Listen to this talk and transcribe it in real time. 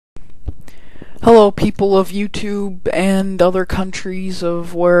Hello, people of YouTube and other countries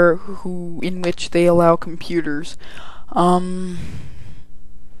of in which they allow computers. Um,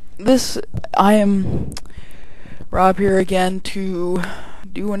 I am Rob here again to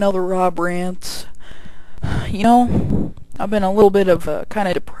do another Rob Rants. I've been a little bit of kind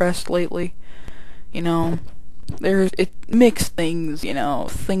of depressed lately. It mixed things.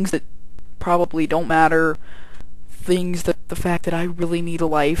 Things that probably don't matter. Things that the fact that I really need a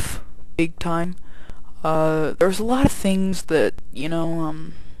life. Big time. There's a lot of things that,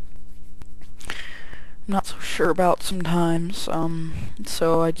 I'm not so sure about sometimes,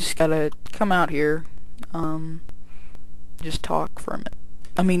 so I just gotta come out here, just talk for a minute.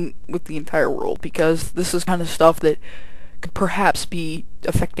 I mean, with the entire world, because this is kind of stuff that could perhaps be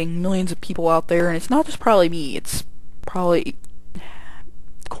affecting millions of people out there, and it's not just probably me, it's probably a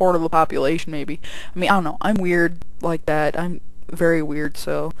quarter of the population, maybe. I mean, I don't know, I'm weird like that, I'm very weird,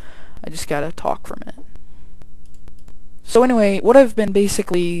 so I just gotta talk for a minute. So anyway, what I've been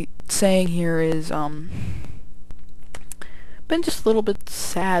basically saying here is, been just a little bit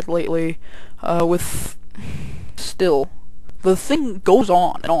sad lately, with, still, the thing goes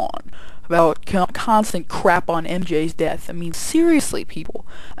on and on about constant crap on MJ's death. I mean, seriously, people.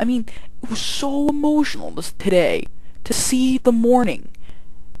 I mean, it was so emotional today to see the mourning,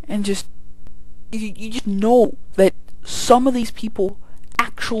 and you just know that some of these people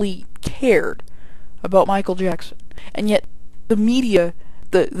actually cared about Michael Jackson, and yet the media,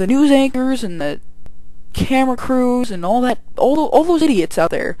 the news anchors and the camera crews and all those idiots out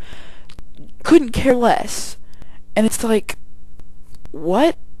there couldn't care less. And it's like,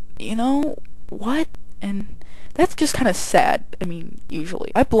 what? What? And that's just kind of sad. I mean,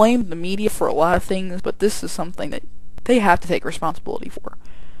 usually I blame the media for a lot of things, but this is something that they have to take responsibility for,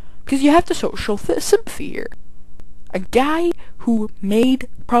 because you have to show sympathy here. A guy who made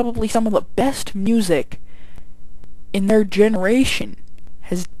probably some of the best music in their generation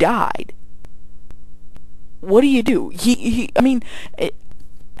has died. What do you do?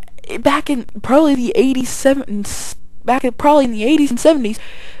 Back in probably the 80s, in the 80s and 70s,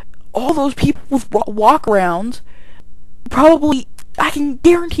 all those people with walk-arounds, probably, I can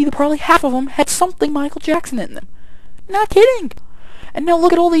guarantee that probably half of them had something Michael Jackson in them. Not kidding. And now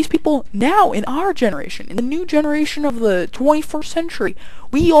look at all these people now in our generation, in the new generation of the 21st century.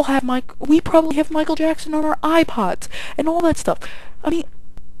 We probably have Michael Jackson on our iPods and all that stuff. I mean,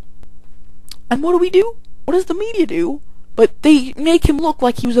 and what do? What does the media do? But they make him look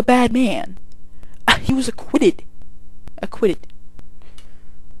like he was a bad man. He was acquitted. Acquitted.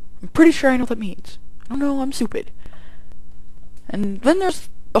 I'm pretty sure I know what that means. I don't know, I'm stupid. And then there's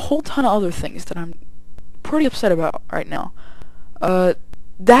a whole ton of other things that I'm pretty upset about right now.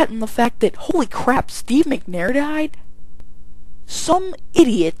 That and the fact that, holy crap, Steve McNair died? Some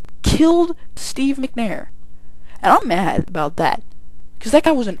idiot killed Steve McNair. And I'm mad about that, because that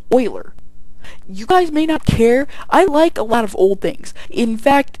guy was an Oiler. You guys may not care. I like a lot of old things. In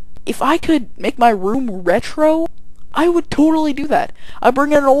fact, if I could make my room retro, I would totally do that. I'd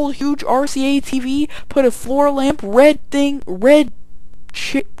bring in an old huge RCA TV, put a floor lamp, red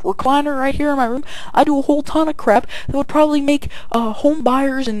recliner right here in my room. I do a whole ton of crap that would probably make home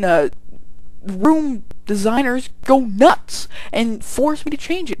buyers and room designers go nuts and force me to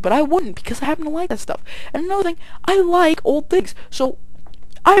change it, but I wouldn't, because I happen to like that stuff. And another thing, I like old things. So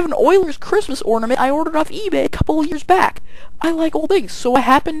I have an Oilers Christmas ornament I ordered off eBay a couple of years back. I like old things, so I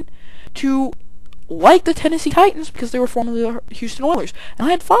happen to like the Tennessee Titans because they were formerly the Houston Oilers, and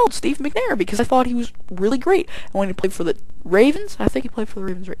I had followed Steve McNair because I thought he was really great. And when he played for the Ravens, I think he played for the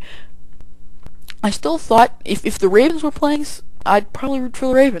Ravens, right? I still thought if the Ravens were playing, I'd probably root for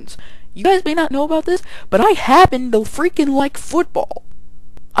the Ravens. You guys may not know about this, but I happen to freaking like football.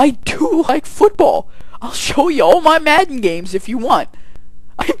 I do like football. I'll show you all my Madden games if you want.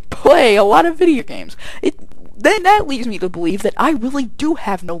 I play a lot of video games. Then that leads me to believe that I really do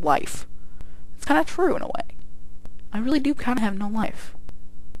have no life. It's kind of true in a way. I really do kind of have no life.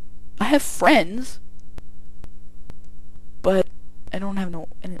 I have friends, but I don't have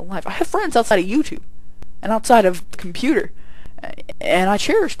any life. I have friends outside of YouTube and outside of the computer, and I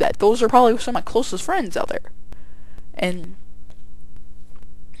cherish that. Those are probably some of my closest friends out there. And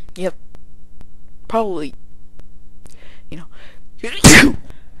yep, probably,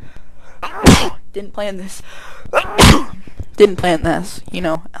 didn't plan this.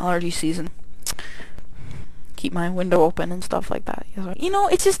 Allergy season. Keep my window open and stuff like that.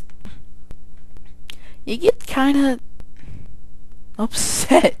 It's just, you get kind of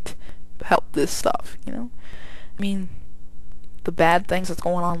upset about this stuff, I mean, the bad things that's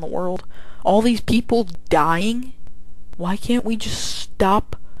going on in the world, all these people dying. Why can't we just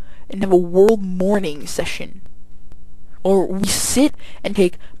stop and have a world mourning session. Or we sit and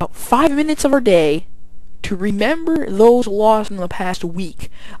take about 5 minutes of our day to remember those lost in the past week.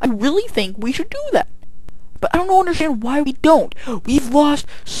 I really think we should do that. But I don't understand why we don't. We've lost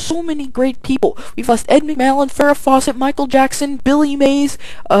so many great people. We've lost Ed McMahon, Farrah Fawcett, Michael Jackson, Billy Mays,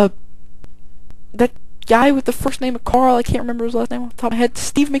 that guy with the first name of Carl, I can't remember his last name off the top of my head,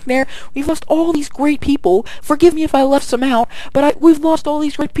 Steve McNair. We've lost all these great people. Forgive me if I left some out, but we've lost all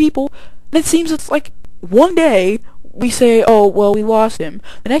these great people. And it seems it's like one day we say, oh, well, we lost him.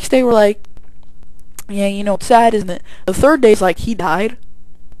 The next day we're like, yeah, you know, it's sad, isn't it? The third day is like, he died.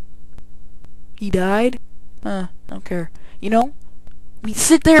 He died? I don't care. You know, we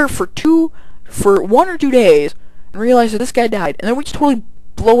sit there for 1 or 2 days and realize that this guy died, and then we just totally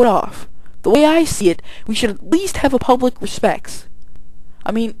blow it off. The way I see it, we should at least have a public respects.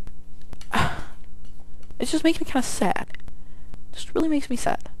 I mean, it just makes me kind of sad. It just really makes me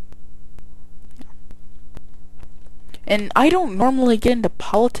sad. Yeah. And I don't normally get into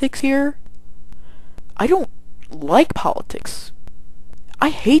politics here. I don't like politics. I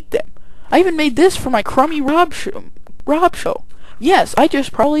hate them. I even made this for my crummy Rob show. Yes, I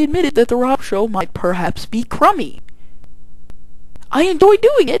just probably admitted that the Rob show might perhaps be crummy. I enjoy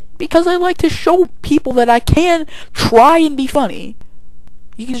doing it because I like to show people that I can try and be funny.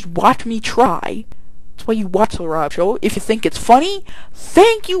 You can just watch me try. That's why you watch the Rob show. If you think it's funny,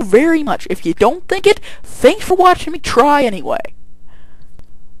 thank you very much. If you don't think it, thanks for watching me try anyway.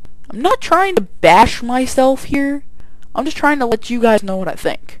 I'm not trying to bash myself here. I'm just trying to let you guys know what I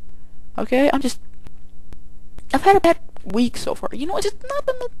think. Okay? I've had a bad week so far. You know, it's just not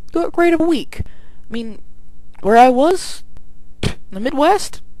been that great of a week. I mean, where I was, in the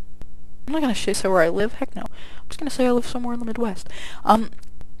Midwest, I'm not gonna say where I live. Heck no. I'm just gonna say I live somewhere in the Midwest.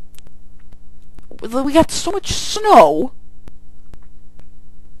 We got so much snow,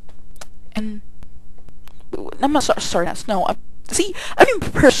 and I'm not sorry, not snow. See, I didn't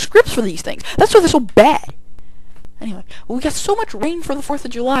prepare scripts for these things. That's why they're so bad. Anyway, we got so much rain for the 4th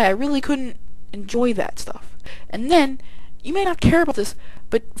of July, I really couldn't enjoy that stuff. And then, you may not care about this,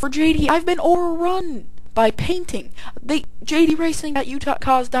 but for JD, I've been overrun by painting.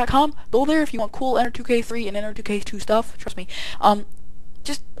 JDRacing.utahcause.com. Go there if you want cool Enter 2K3 and Enter 2K2 stuff. Trust me. I've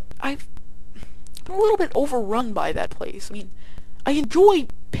been a little bit overrun by that place. I mean, I enjoy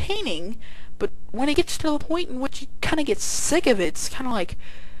painting, but when it gets to the point in which you kind of get sick of it, it's kind of like,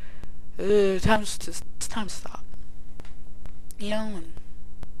 it's time to stop. You know, and it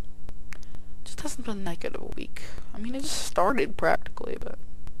just hasn't been that good of a week. I mean, it just started practically, but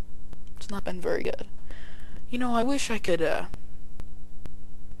it's not been very good. You know, I wish I could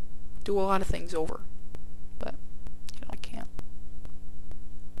do a lot of things over, but you know, I can't.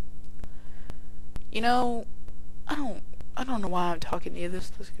 You know, I don't know why I'm talking to you.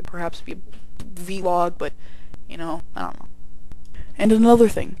 This could perhaps be a vlog, but you know, I don't know. And another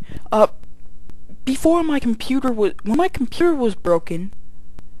thing, when my computer was broken,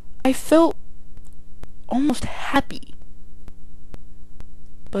 I felt almost happy.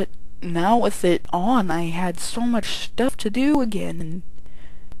 But now with it on, I had so much stuff to do again, and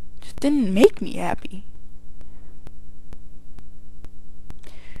it just didn't make me happy.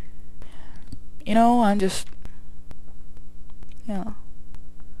 You know, I'm just,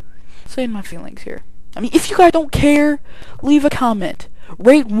 saying my feelings here. I mean, if you guys don't care, leave a comment.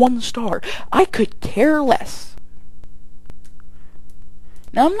 Rate 1 star. I could care less.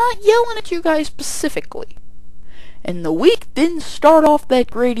 Now, I'm not yelling at you guys specifically. And the week didn't start off that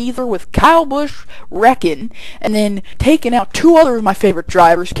great either, with Kyle Busch wrecking, and then taking out 2 other of my favorite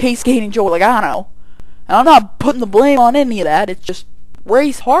drivers, Case Kane and Joey Logano. And I'm not putting the blame on any of that, it's just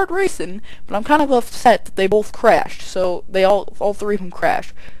hard racing, but I'm kind of upset that they both crashed, so all 3 of them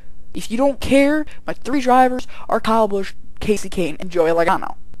crashed. If you don't care, my 3 drivers are Kyle Busch, Casey Kane, and Joey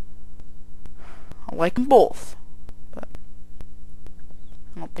Logano. I like them both, but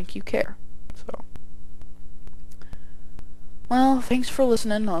I don't think you care. So, well, thanks for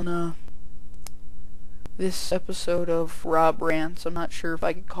listening on this episode of Rob Rants. I'm not sure if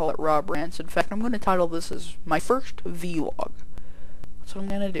I could call it Rob Rants. In fact, I'm going to title this as my first vlog. That's what I'm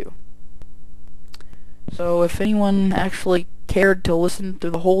going to do. So, if anyone actually cared to listen to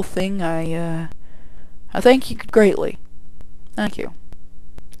the whole thing, I thank you greatly. Thank you.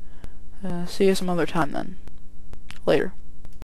 See you some other time then. Later.